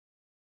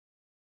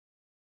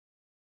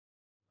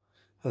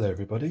Hello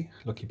everybody,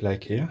 Lucky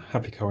Blake here.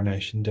 Happy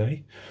Coronation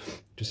Day.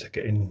 Just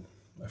getting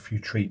a few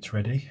treats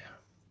ready.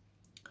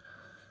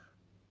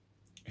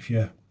 If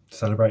you're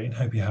celebrating,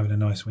 hope you're having a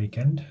nice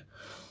weekend.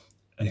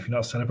 And if you're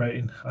not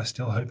celebrating, I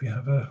still hope you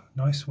have a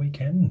nice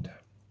weekend.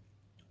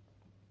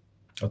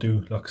 I'll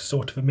do like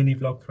sort of a mini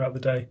vlog throughout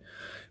the day.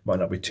 Might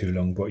not be too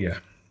long, but yeah,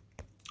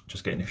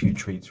 just getting a few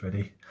treats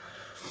ready.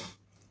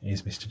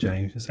 Here's Mr.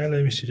 James. Say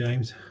hello, Mr.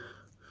 James.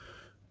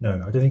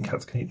 No, I don't think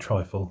cats can eat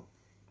trifle.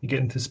 You get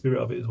into the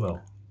spirit of it as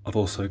well. I've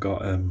also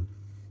got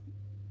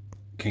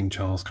King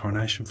Charles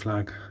coronation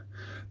flag.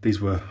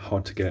 These were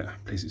hard to get,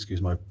 please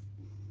excuse my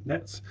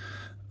nets.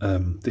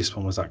 This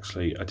one was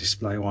actually a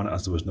display one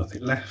as there was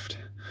nothing left.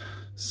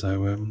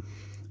 So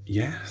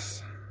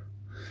yes,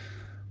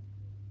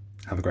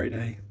 have a great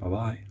day, bye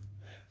bye.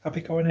 Happy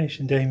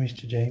Coronation Day,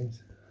 Mr.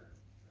 James.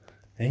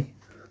 Hey,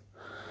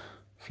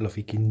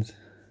 fluffykins.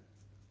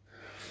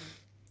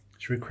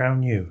 Should we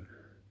crown you?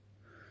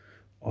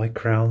 I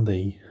crown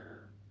thee,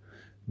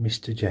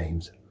 Mr.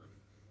 James.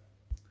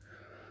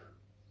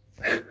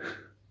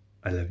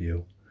 I love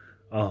you.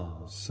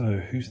 Oh. So,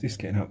 who's this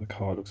getting out the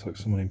car? Looks like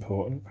someone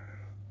important.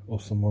 Or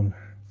someone...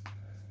 I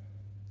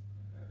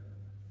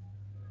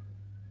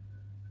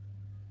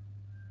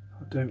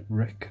don't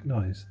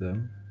recognise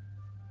them.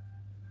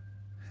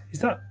 Is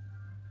that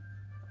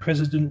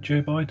President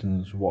Joe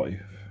Biden's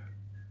wife?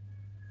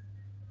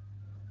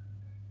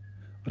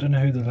 I don't know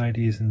who the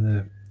lady is in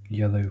the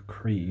yellow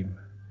cream.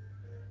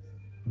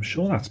 I'm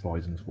sure that's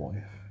Biden's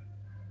wife.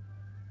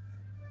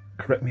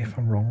 Correct me if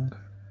I'm wrong.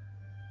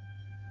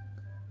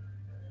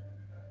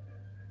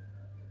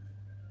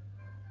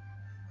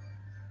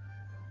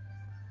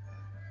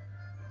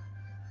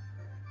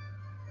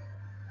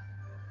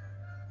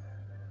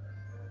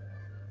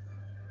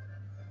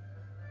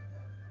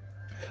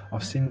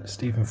 I've seen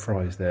Stephen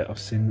Fry's there. I've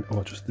seen,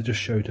 they just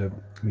showed a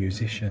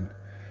musician.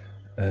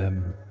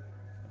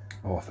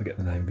 Oh, I forget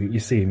the name.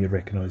 You see him, you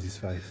recognise his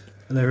face.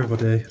 Hello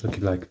everybody, Lucky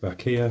Blake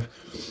back here.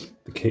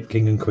 The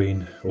king and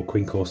queen, or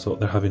queen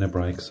consort, they're having a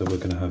break, so we're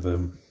going to have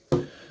a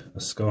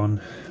scone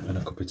and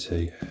a cup of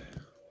tea.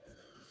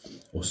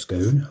 Or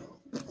scone,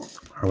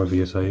 however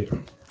you say it.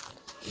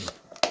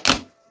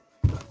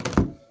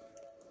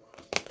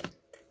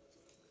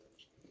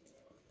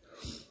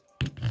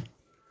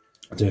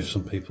 I don't know if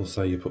some people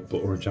say you put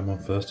butter or jam on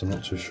first, I'm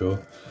not too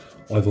sure.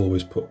 I've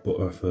always put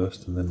butter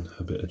first and then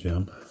a bit of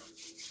jam.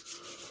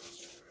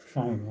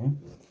 Fine,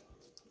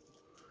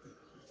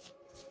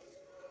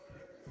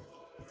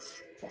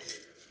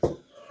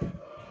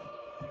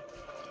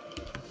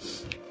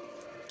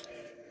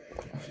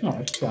 That's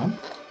nice, jam.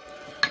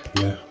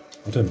 Yeah,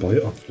 I don't buy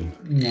it often.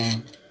 No.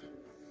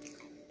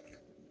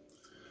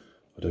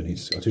 I do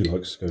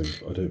like scones,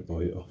 but I don't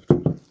buy it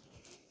often.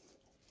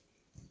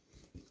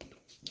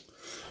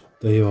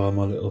 There you are,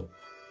 my little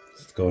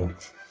scone.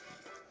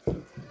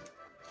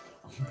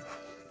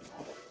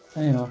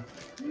 There you are.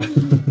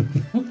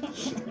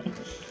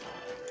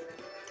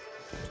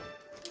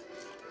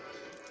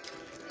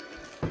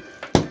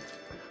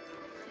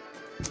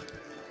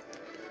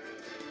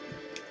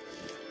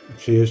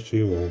 Cheers to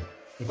you all.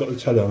 I've got the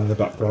telly on in the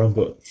background,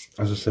 but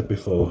as I said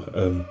before,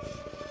 they're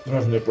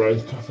having a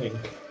break, I think.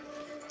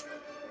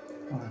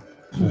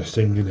 They're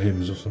singing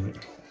hymns or something.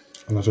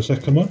 I'll have a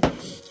second one,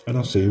 and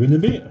I'll see you in a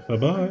bit. Bye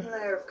bye.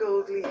 Layer of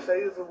gold leaf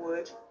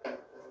overwood.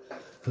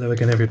 Hello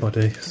again,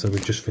 everybody. So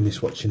we've just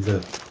finished watching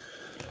the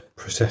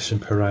procession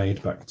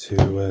parade back to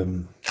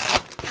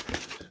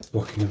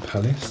Buckingham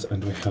Palace,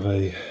 and we have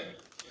a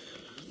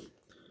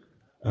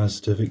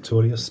Asda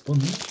Victoria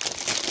sponge.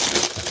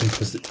 I think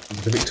was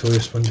the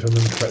Victoria sponge, if I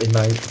remember correctly,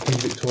 made for Queen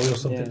Victoria or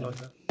something like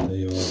that. There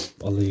you are.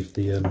 I'll leave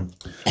the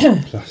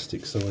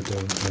plastic so I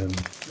don't.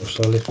 Or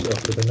shall I lift it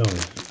up with a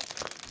knife?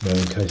 No,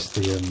 in case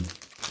the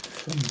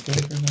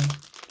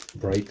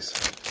breaks.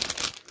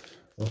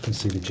 I can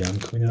see the jam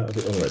coming out of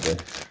it already.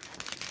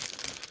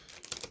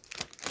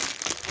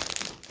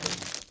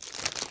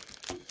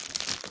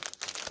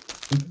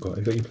 Got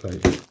you got your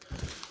plate.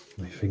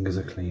 My fingers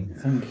are clean.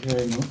 Thank you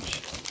very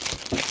much.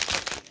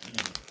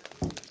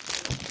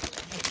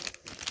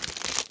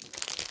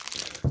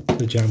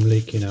 The jam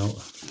leaking out.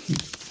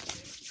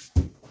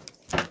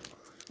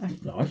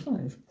 That's nice,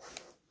 isn't it?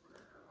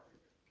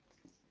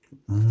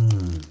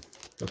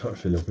 That's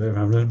actually lovely. I'm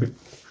having a bit.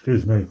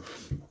 Excuse me.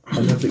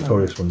 I'll have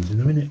Victoria's ones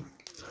in a minute.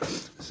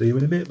 See you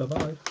in a bit. Bye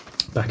bye.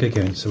 Back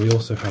again. So we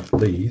also have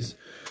these,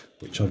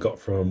 which I got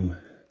from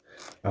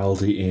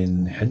Aldi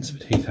in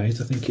Hensford, Heath Hayes,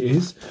 I think it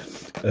is.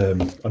 I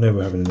know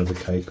we're having another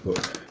cake,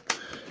 but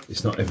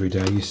it's not every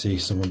day you see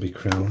someone be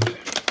crowned,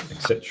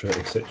 etc.,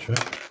 etc.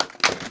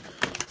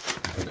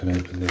 If I can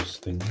open those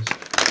things.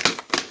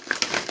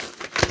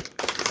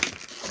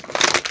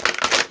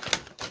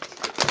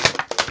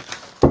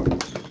 I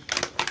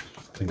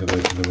think I've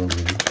opened the wrong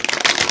one.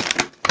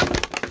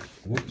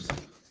 Whoops.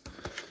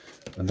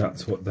 And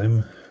that's what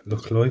them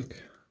look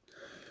like.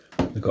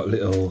 They've got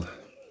little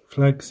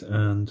flags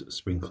and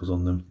sprinkles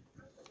on them.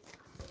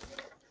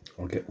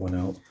 I'll get one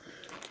out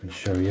and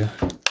show you.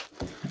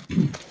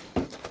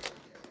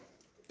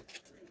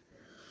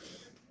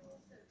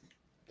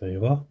 There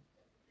you are.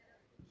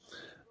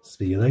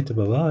 See you later.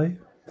 Bye bye.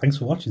 Thanks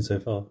for watching so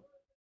far.